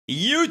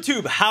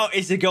YouTube, how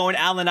is it going?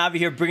 Alan Navi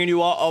here, bringing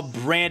you all a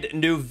brand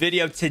new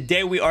video.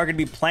 Today we are going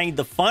to be playing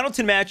the final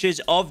 10 matches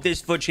of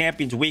this FUT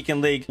Champions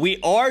Weekend League. We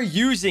are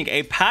using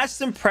a past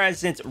and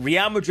present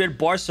Real Madrid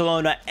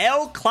Barcelona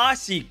El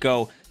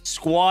Clasico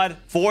squad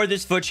for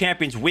this FUT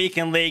Champions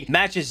Weekend League.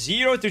 Matches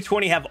 0 through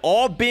 20 have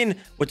all been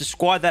with the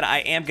squad that I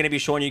am going to be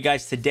showing you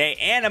guys today,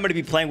 and I'm going to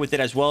be playing with it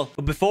as well.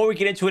 But before we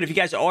get into it, if you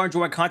guys are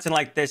enjoying content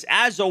like this,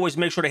 as always,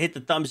 make sure to hit the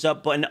thumbs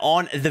up button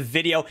on the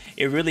video.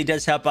 It really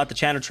does help out the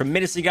channel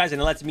tremendously, guys, and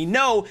it lets me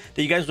know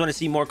that you guys want to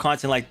see more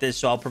content like this,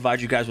 so I'll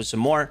provide you guys with some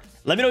more.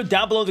 Let me know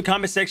down below in the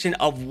comment section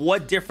of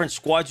what different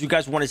squads you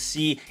guys want to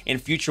see in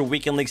future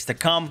weekend leagues to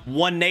come.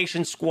 One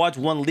nation squads,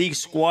 one league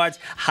squads,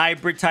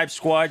 hybrid type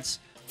squads,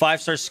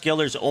 5-star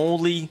skillers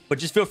only. But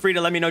just feel free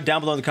to let me know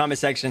down below in the comment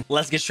section.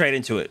 Let's get straight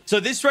into it.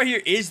 So this right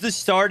here is the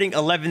starting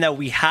 11 that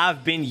we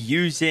have been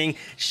using.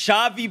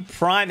 Xavi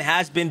Prime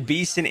has been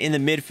beasting in the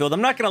midfield.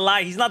 I'm not gonna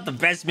lie, he's not the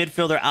best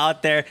midfielder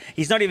out there.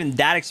 He's not even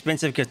that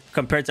expensive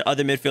compared to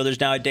other midfielders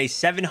nowadays.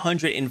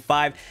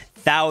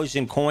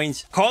 705,000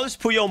 coins. Carlos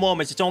Puyol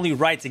moments, it's only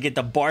right to get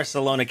the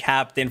Barcelona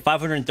captain.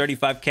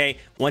 535k.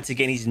 Once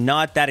again, he's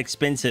not that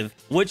expensive,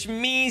 which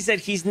means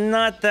that he's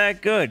not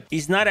that good.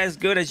 He's not as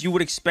good as you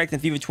would expect in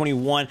FIFA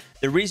 21.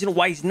 The reason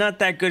why he's not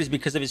that good is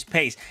because of his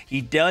pace. He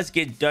does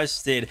get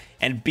dusted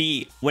and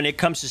beat when it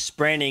comes to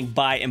sprinting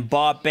by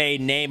Mbappe,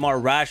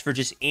 Neymar, Rashford,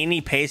 just any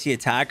pacey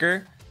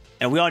attacker.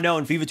 And we all know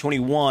in FIFA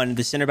 21,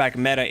 the center back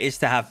meta is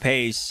to have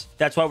pace.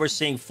 That's why we're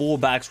seeing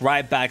fullbacks,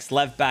 right backs,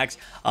 left backs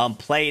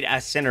played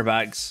as center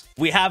backs.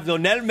 We have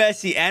Lionel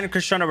Messi and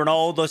Cristiano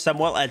Ronaldo,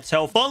 Samuel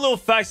Eto'o. Fun little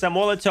fact,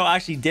 Samuel Eto'o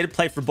actually did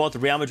play for both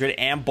Real Madrid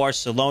and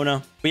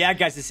Barcelona. But yeah,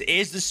 guys, this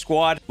is the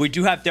squad. We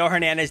do have Theo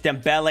Hernandez,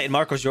 Dembele, and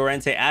Marcos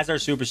Llorente as our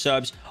super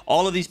subs.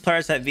 All of these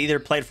players have either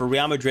played for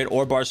Real Madrid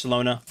or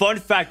Barcelona. Fun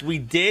fact, we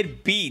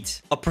did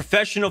beat a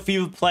professional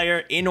FIFA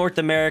player in North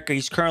America.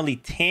 He's currently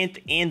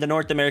 10th in the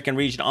North American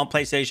region on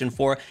PlayStation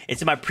 4.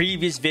 It's in my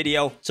previous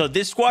video. So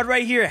this squad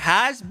right here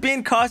has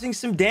been causing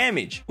some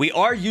damage. We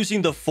are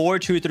using the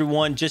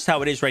 4-2-3-1, just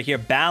how it is right here.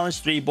 Balance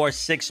 3-bar,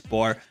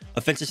 6-bar.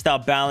 Offensive style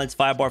balance,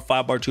 5-bar,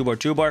 5-bar, 2-bar,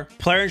 2-bar.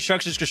 Player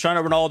instructions,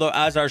 Cristiano Ronaldo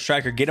as our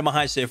striker. Get him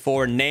behind set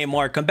forward.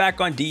 Neymar, come back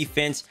on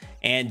defense.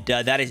 And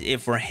that is it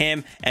for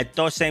him.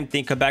 Eto'o, same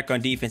thing, come back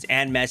on defense.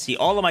 And Messi,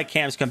 all of my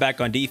cams come back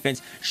on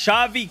defense.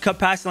 Xavi, come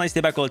pass and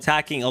stay back while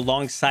attacking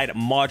alongside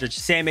Modric.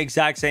 Same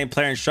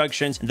player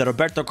instructions. And the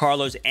Roberto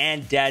Carlos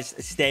and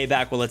Dest stay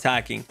back while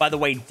attacking. By the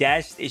way,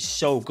 Dest is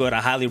so good.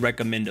 I highly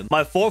recommend him.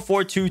 My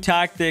 4-4-2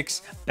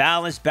 tactics,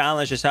 balance,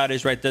 just how it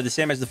is right there. The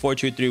same as the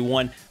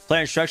 4-2-3-1.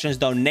 Player instructions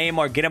though,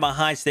 Neymar, get him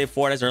behind, stay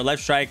forward as our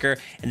left striker,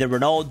 and then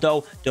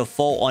Ronaldo,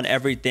 default on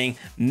everything.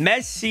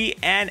 Messi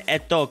and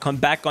Eto'o come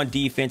back on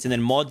defense, and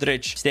then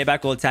Modric, stay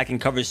back while attacking,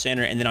 cover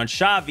center, and then on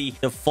Xavi,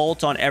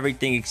 default on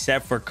everything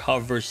except for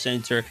cover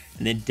center,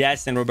 and then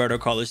Dest and Roberto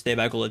Carlos stay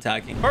back while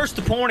attacking. First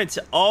opponent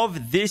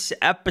of this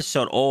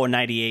episode, oh,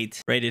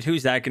 98 rated.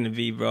 Who's that going to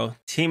be, bro?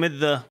 Team of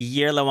the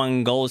year,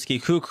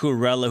 Lewandowski,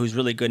 Cucurella, who's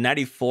really good.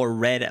 94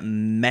 red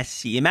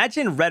Messi.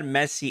 Imagine red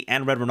Messi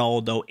and red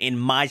Ronaldo in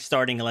my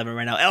starting 11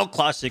 right now. El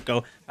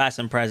Clasico, past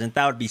and present.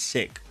 That would be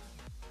sick.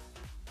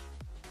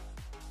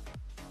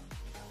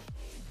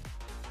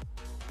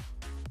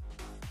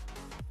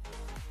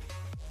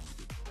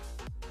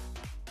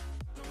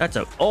 That's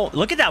a... Oh,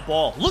 look at that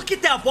ball. Look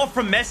at that ball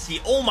from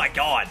Messi. Oh, my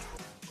God.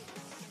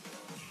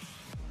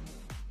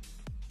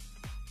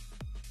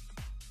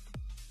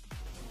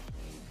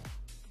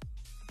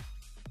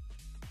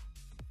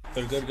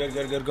 Good go. Good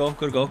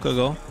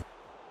go.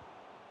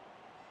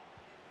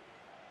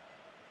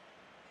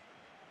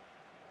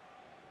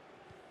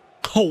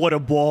 Oh, what a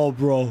ball,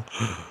 bro.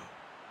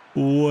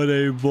 What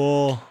a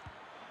ball.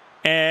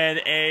 And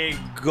a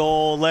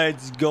goal.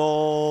 Let's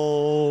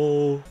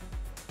go.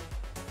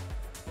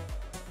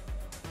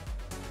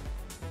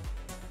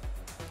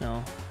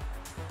 No.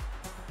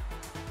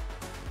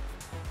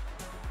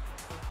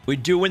 We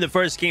do win the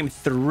first game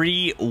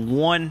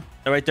 3-1.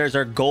 Right there's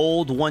our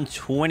gold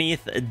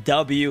 120th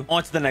W.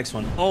 On to the next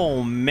one.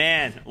 Oh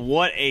man,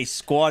 what a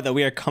squad that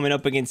we are coming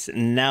up against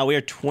now. We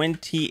are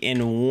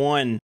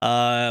 20-1.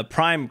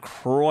 Prime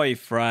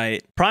Cruyff,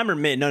 right? Prime or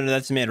mid? No,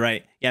 that's mid,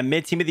 right? Yeah,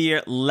 mid. Team of the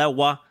year,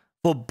 Lewa.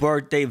 Full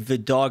birthday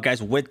Vidal,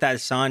 guys, with that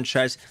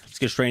Sanchez. Let's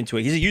get straight into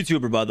it. He's a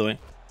YouTuber, by the way.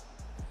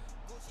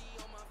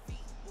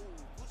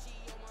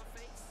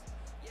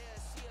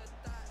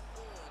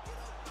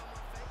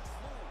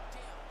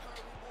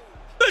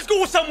 Let's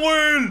go,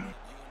 Samuel!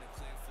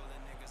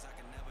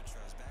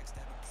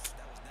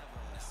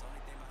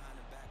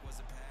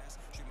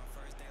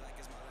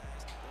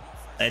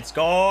 Let's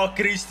go,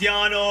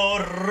 Cristiano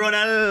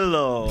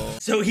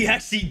Ronaldo. So he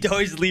actually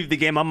does leave the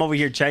game. I'm over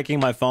here checking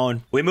my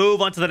phone. We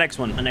move on to the next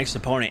one. Our next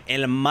opponent,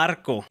 El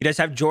Marco. He does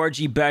have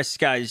Georgie Best,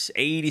 guys.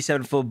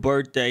 87 full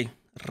birthday.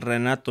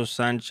 Renato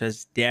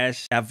Sanchez,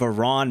 Dash,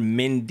 Varane,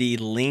 Mendy,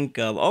 link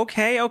up.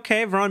 Okay,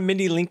 Varane,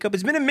 Mendy, link up.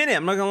 It's been a minute,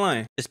 I'm not gonna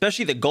lie.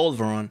 Especially the gold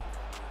Varane.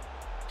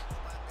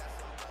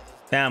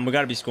 Damn, we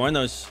gotta be scoring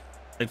those.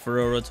 Like, for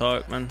real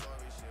talk, man.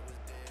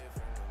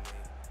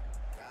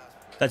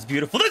 That's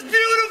beautiful. That's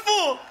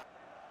beautiful.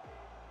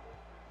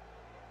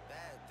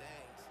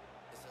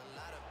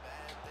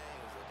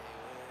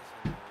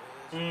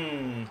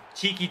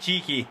 Cheeky,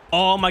 cheeky.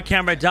 Oh, my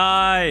camera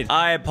died.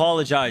 I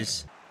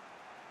apologize.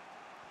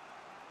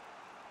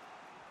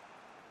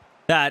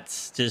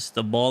 That's just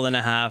a ball and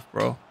a half,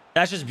 bro.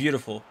 That's just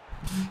beautiful.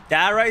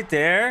 That right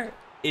there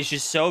is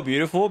just so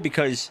beautiful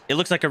because it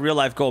looks like a real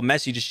life goal.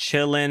 Messi just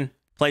chilling,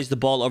 plays the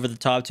ball over the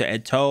top to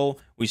Eto'o.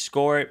 We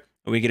score it,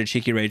 and we get a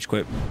cheeky rage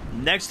quit.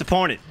 Next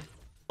opponent.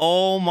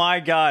 Oh my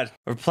God.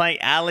 We're playing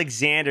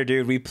Alexander,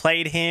 dude. We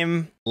played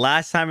him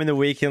last time in the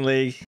weekend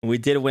league. We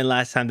did win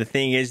last time. The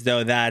thing is,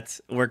 though, that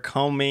we're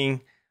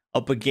coming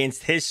up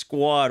against his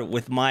squad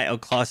with my El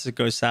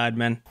Clasico side,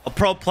 man. A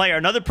pro player,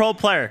 another pro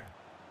player.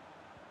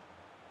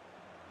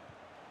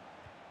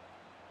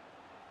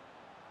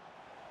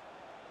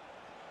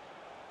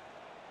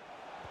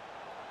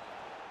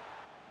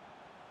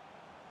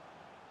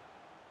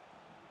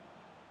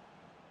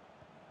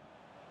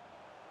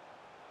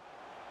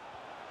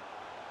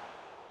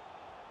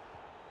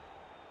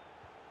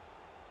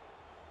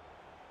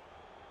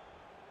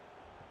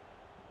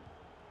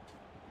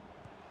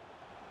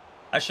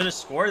 I should have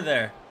scored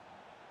there.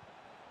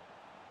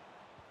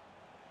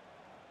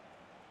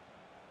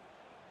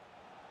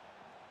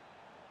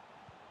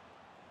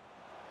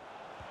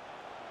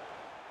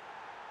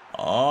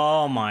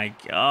 Oh my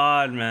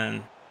God,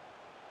 man.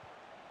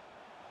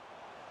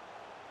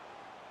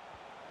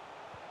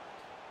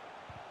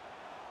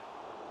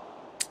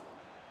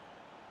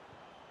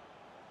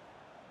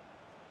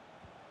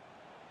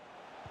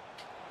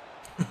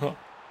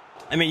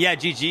 I mean, yeah,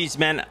 GG's,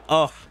 man.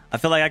 Oh, I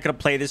feel like I could have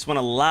played this one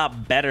a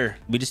lot better.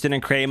 We just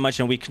didn't create much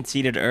and we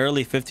conceded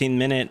early,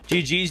 15-minute.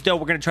 GG's, though.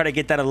 We're going to try to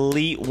get that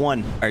elite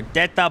one.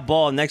 Arteta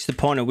ball, next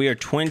opponent. We are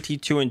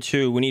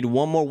 22-2. We need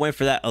one more win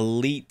for that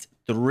elite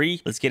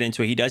 3. Let's get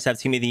into it. He does have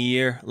team of the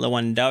year.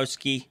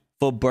 Lewandowski,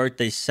 full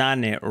birthday,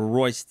 Sane,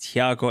 Royce,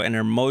 Thiago, and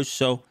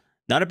Hermoso.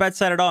 Not a bad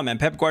side at all, man.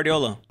 Pep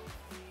Guardiola.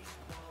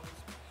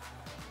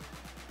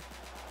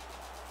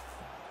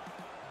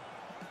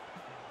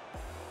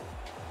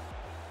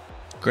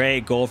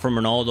 Great goal from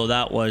Ronaldo,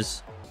 that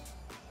was.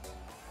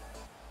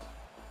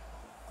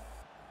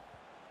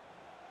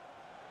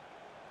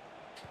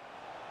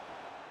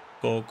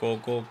 Go, go,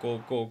 go,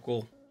 go, go,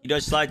 go. He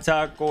does slide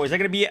tackle. Is that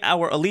going to be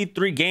our Elite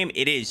 3 game?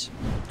 It is.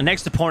 The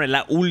next opponent,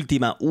 La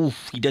Ultima.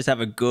 Oof, he does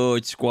have a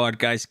good squad,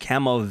 guys.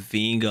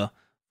 Camavinga.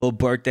 Full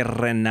birthday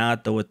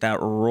Renato with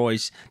that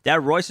Royce.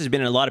 That Royce has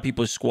been in a lot of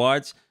people's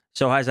squads.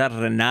 So has that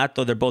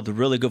Renato. They're both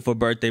really good for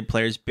birthday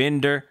players.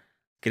 Binder.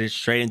 Get it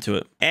straight into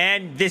it.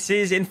 And this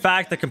is, in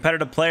fact, a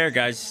competitive player,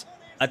 guys.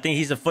 I think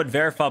he's a foot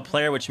verified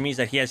player, which means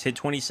that he has hit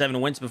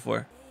 27 wins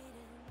before.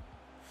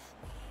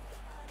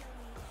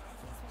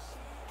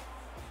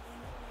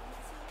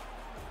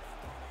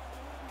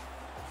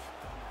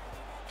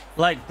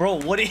 Like,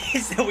 bro, what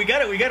is that? We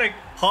gotta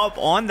hop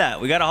on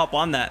that. We gotta hop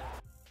on that.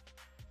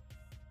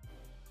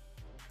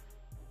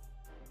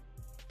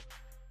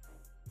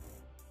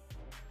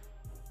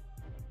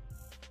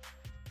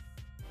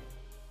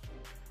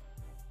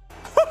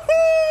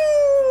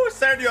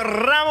 Sergio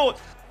Ramos.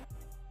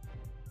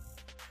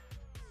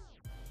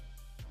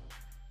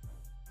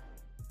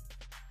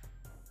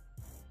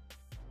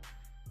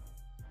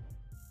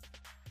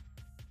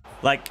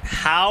 Like,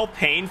 how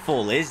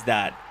painful is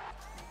that?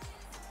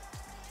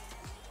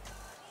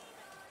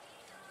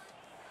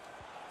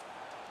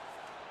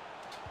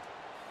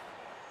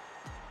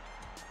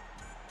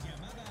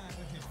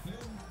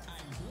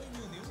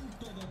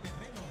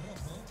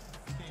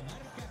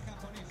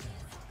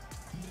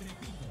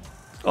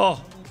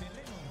 Oh.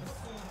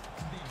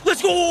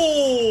 Let's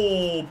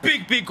go!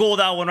 Big goal,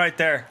 that one right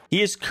there.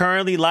 He is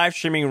currently live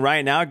streaming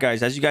right now,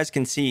 guys. As you guys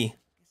can see,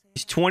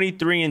 he's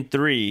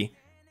 23-3.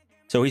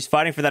 So he's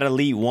fighting for that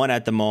elite 1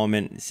 at the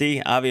moment.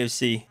 See,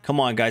 obviously. Come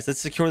on, guys. Let's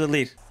secure the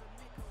lead.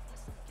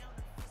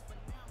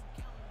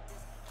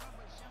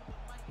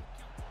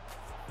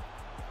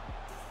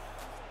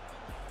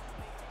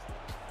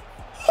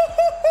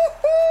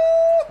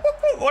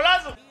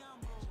 Golazo!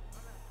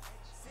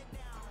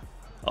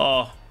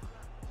 Oh.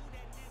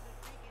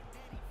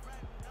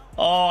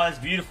 Oh, that's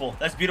beautiful.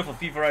 That's beautiful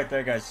FIFA right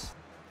there, guys.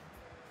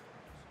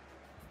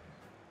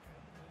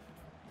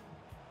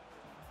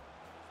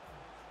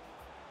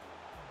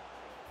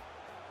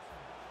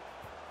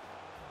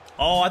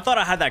 Oh, I thought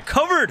I had that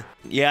covered.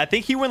 Yeah, I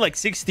think he went like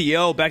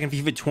 60-0 back in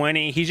FIFA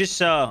 20. He's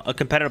just a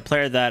competitive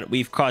player that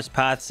we've crossed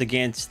paths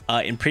against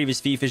in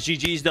previous FIFAs.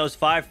 GG's, those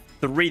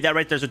 5-3. That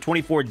right there's a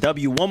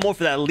 24W. One more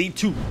for that Elite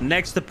 2.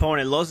 Next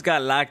opponent, Los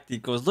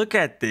Galacticos. Look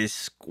at this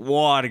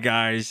squad,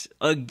 guys,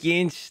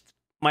 against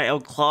my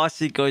El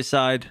Clasico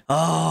side.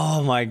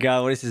 Oh my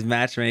God, what is this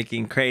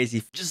matchmaking?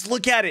 Crazy. Just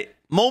look at it.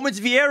 Moments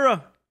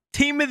Vieira,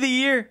 team of the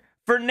year.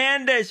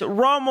 Fernandez,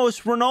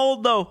 Ramos,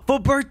 Ronaldo. For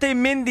birthday,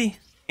 Mindy.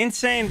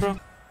 Insane, bro.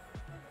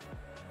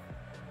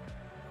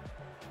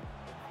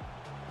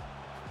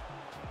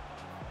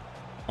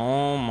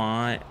 Oh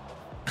my.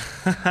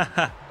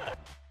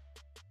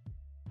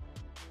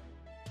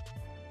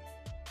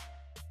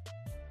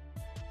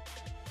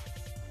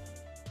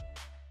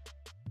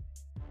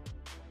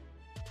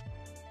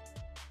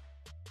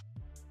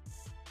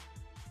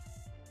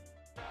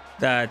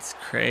 That's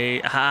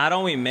crazy. How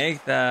don't we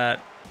make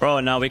that?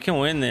 Bro, no, we can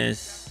win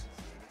this.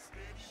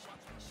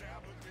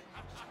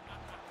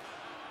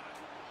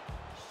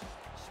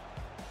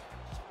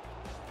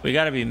 We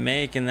got to be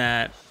making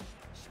that.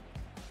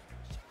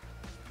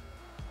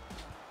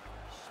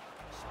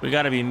 We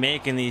got to be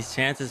making these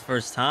chances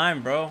first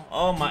time, bro.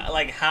 Oh my,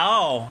 like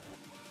how?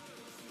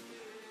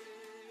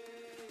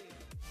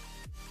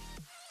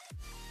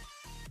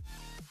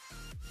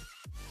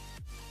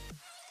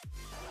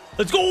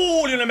 Let's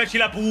go! Lionel Messi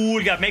la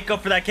poule. Got to make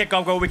up for that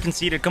kickoff goal we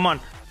conceded. Come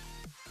on.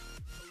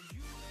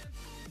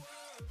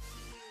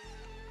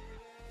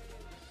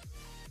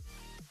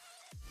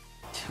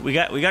 We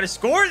got to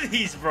score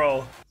these,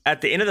 bro. At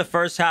the end of the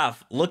first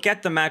half, look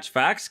at the match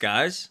facts,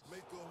 guys.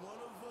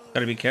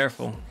 Got to be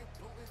careful.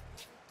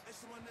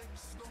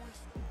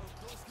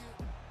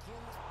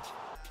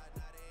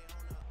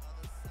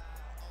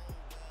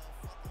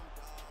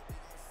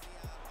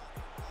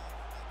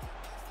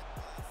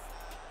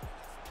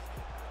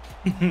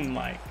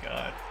 My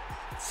God.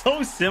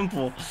 So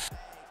simple.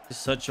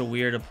 Just such a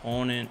weird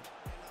opponent.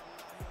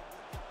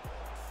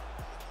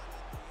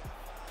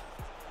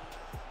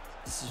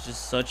 This is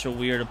just such a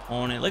weird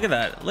opponent. Look at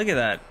that. Look at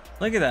that.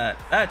 Look at that.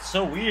 That's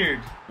so weird.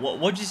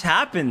 What just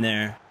happened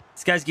there?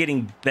 This guy's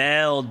getting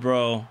bailed,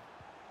 bro.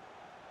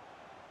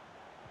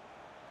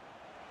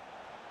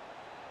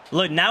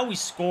 Look, now we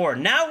score.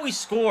 Now we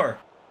score.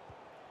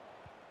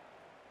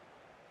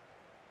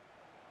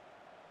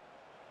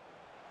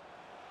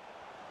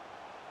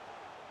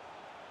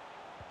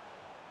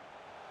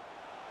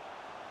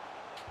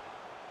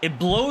 It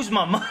blows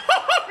my mind.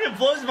 It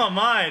blows my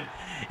mind.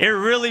 It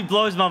really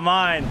blows my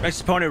mind.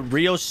 Next opponent,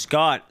 Rio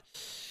Scott.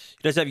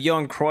 He does have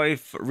Johan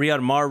Cruyff, Riyad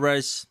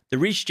Mahrez. The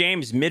Reece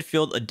James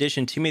midfield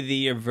edition Team of the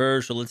Year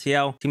Virgil. Let's see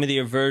how Team of the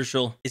Year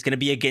Virgil is going to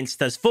be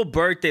against us. Full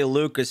birthday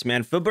Lucas,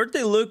 man. Full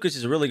birthday Lucas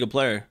is a really good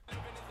player.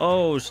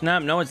 Oh,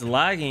 snap. No, it's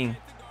lagging.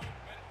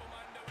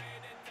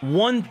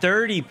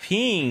 130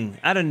 ping.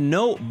 Out of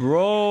note,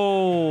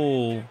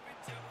 bro.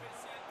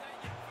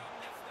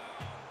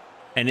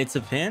 And it's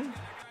a pin?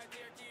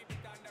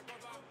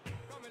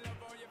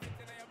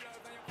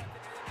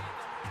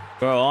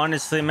 Bro,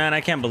 honestly, man,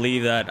 I can't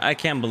believe that. I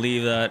can't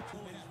believe that.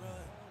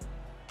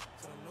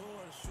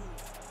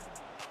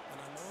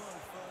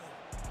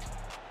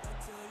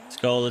 Let's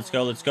go, let's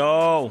go, let's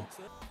go.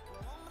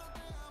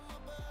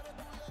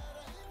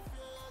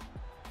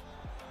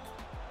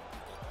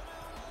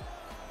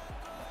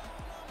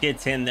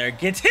 Gets in there.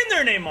 Gets in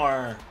there,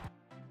 Neymar.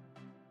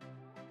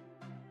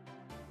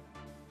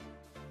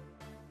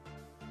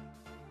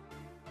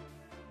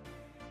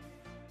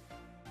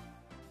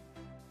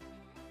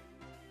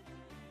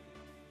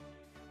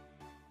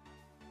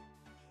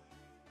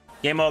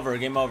 Game over,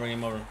 game over,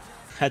 game over.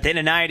 At the end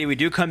of 90, we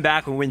do come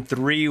back and win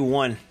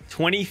 3-1.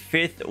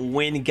 25th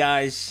win,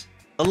 guys.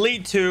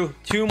 Elite 2,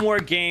 2 more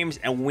games,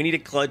 and we need a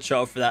clutch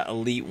out for that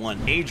Elite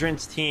 1.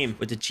 Adrian's team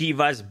with the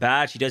Chivas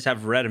badge. He does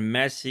have red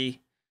Messi.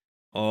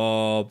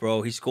 Oh,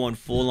 bro, he's going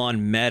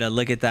full-on meta.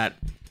 Look at that.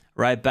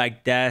 Right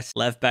back Des,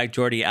 left back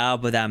Jordi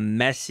Alba, that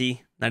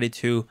Messi.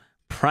 92,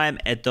 Prime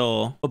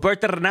Eto'o.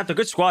 Roberto Renato,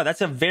 good squad. That's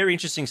a very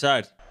interesting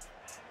side.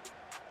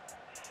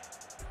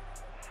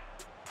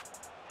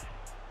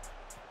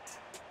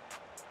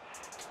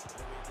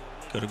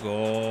 Good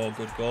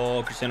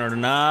goal, Cristiano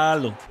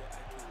Ronaldo.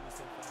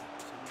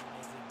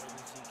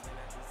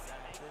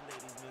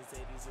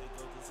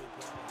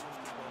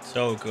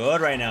 So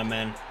good right now,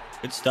 man.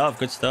 Good stuff,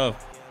 good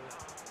stuff.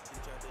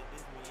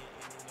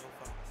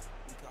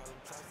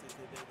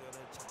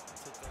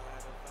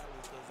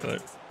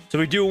 Good. So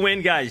we do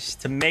win, guys,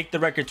 to make the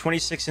record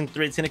 26-3.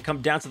 It's going to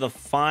come down to the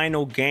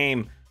final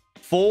game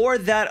for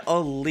that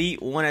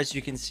Elite 1, as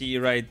you can see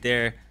right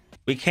there.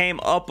 We came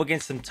up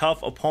against some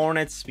tough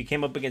opponents. We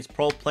came up against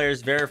pro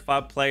players,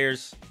 verified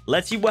players.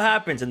 Let's see what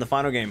happens in the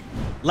final game.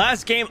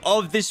 Last game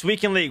of this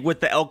weekend league with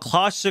the El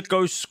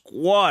Clasico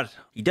squad.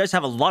 He does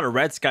have a lot of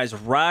Reds, guys.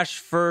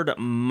 Rashford,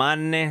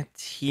 Mane,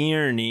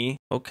 Tierney.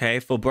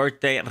 Okay, for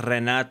birthday,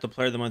 Renato,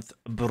 player of the month,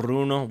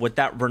 Bruno, with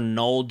that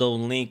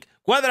Ronaldo link.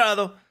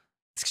 Cuadrado.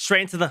 Let's get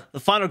straight into the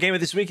final game of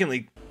this weekend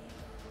league.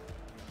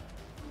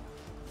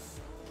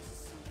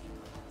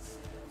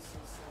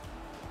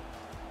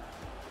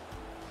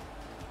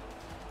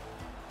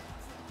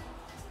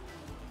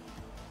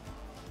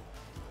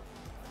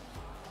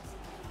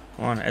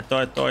 Come on,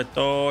 Eto.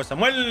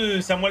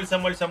 Samuel.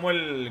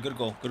 Good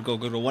goal.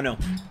 1-0.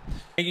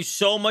 Thank you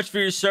so much for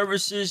your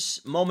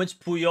services. Moments,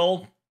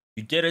 Puyol.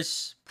 You did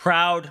us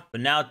proud.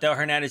 But now Theo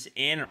Hernandez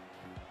in.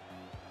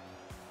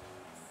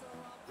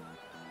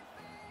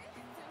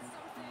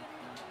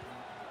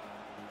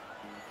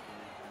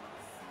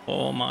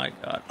 Oh my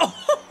God. Oh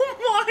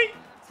my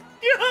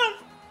God.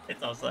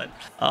 It's offside.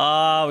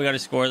 Ah, we got to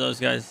score those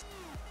guys.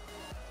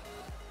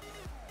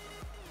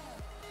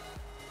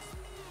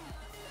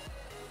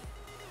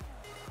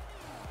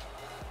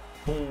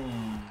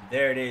 Boom.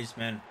 There it is,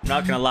 man. I'm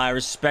not gonna lie, I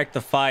respect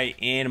the fight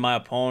and my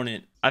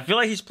opponent. I feel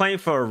like he's playing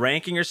for a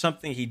ranking or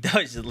something. He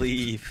does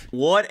leave.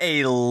 What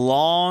a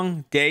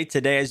long day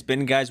today has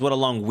been, guys. What a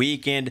long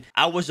weekend.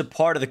 I was a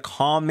part of the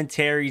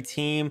commentary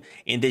team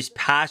in this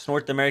past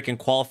North American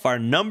qualifier,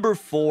 number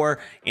 4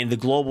 in the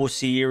global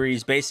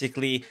series,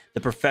 basically the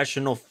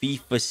professional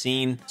FIFA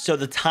scene. So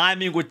the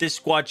timing with this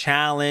squad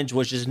challenge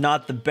was just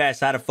not the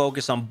best. I had to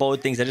focus on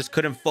both things. I just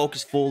couldn't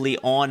focus fully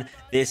on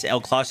this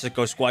El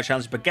Clasico squad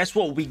challenge. But guess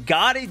what? We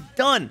got it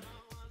done.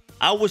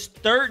 I was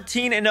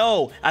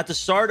 13-0 at the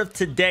start of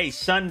today,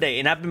 Sunday,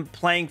 and I've been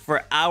playing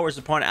for hours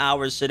upon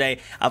hours today.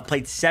 I've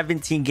played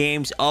 17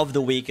 games of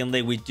the weekend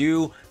league. We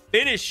do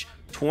finish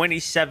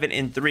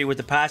 27-3 with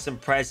the past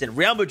and present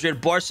Real Madrid,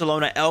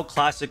 Barcelona, El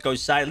Clasico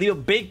side. Leave a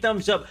big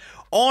thumbs up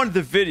on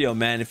the video,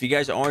 man. If you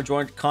guys are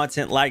enjoying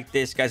content like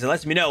this, guys, it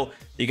lets me know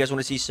that you guys want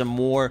to see some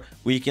more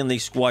weekend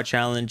league squad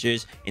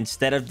challenges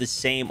instead of the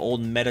same old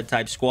meta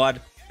type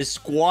squad. The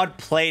squad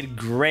played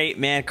great,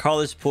 man.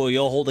 Carlos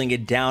Puyol holding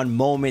it down,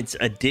 moments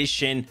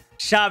edition.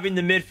 Xavi in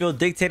the midfield,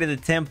 dictated the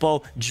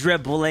tempo,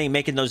 dribbling,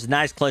 making those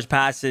nice clutch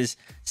passes.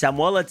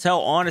 Samuel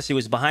Eto'o honestly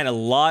was behind a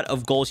lot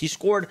of goals. He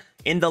scored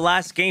in the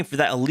last game for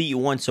that Elite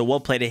One, so well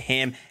played to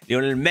him.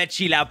 Lionel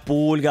Messi, La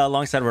Pulga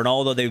alongside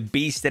Ronaldo, they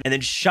beasted. And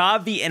then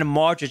Xavi and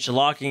Modric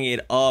locking it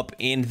up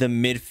in the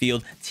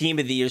midfield. Team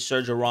of the year,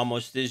 Sergio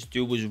Ramos. This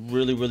dude was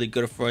really, really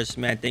good for us,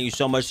 man. Thank you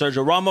so much,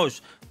 Sergio Ramos,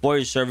 for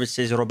your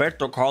services.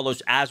 Roberto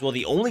Carlos as well.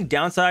 The only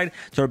downside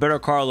to Roberto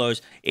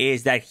Carlos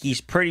is that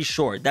he's pretty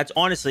short. That's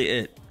honestly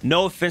it.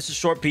 No offense to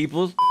short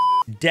people.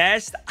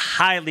 Dest,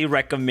 highly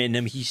recommend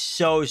him. He's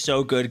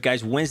so good,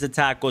 guys. Wins the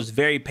tackles,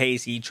 very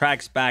pacey,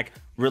 tracks back,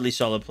 really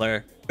solid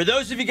player. For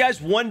those of you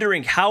guys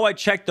wondering how I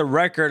check the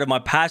record of my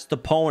past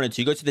opponents,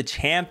 you go to the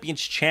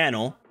champions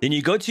channel, then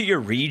you go to your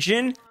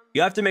region.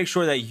 You have to make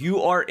sure that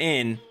you are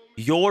in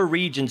your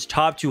region's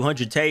top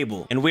 200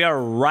 table, and we are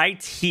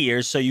right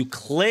here. So you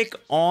click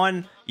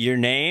on your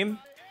name,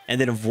 and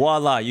then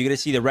voila, you're gonna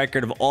see the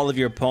record of all of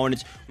your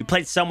opponents. We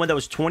played someone that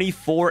was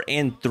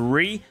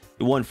 24-3.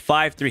 We won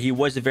 5-3. He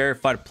was a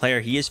verified player.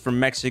 He is from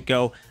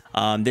Mexico.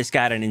 This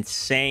guy had an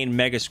insane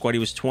mega squad. He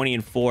was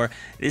 20-4.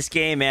 This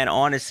game, man,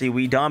 honestly,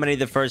 we dominated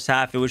the first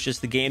half. It was just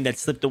the game that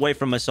slipped away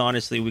from us,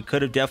 honestly. We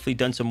could have definitely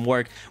done some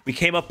work. We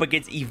came up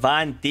against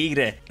Ivan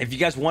Tigre. If you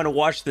guys want to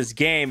watch this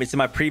game, it's in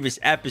my previous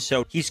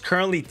episode. He's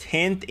currently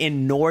 10th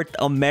in North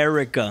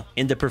America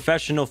in the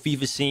professional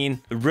FIFA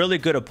scene. A really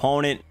good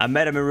opponent. I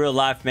met him in real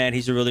life, man.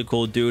 He's a really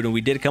cool dude, and we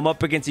did come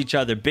up against each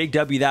other. Big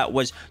W that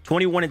was.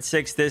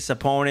 21-6 this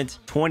opponent,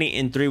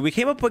 20-3. We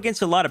came up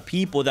against a lot of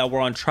people that were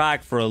on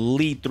track for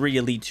Elite 3,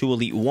 Elite 2,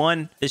 Elite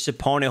 1. This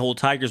opponent, Whole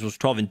Tigers, was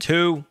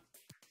 12-2.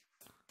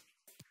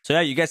 So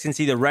yeah, you guys can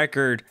see the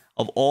record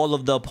of all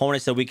of the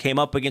opponents that we came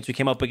up against. We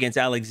came up against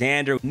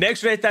Alexander. Make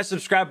sure to hit that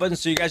subscribe button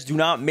so you guys do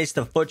not miss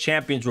the Foot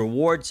Champions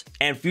rewards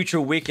and future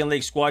weekend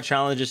league squad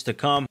challenges to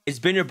come. It's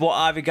been your boy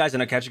Avi, guys,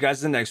 and I'll catch you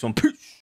guys in the next one. Peace.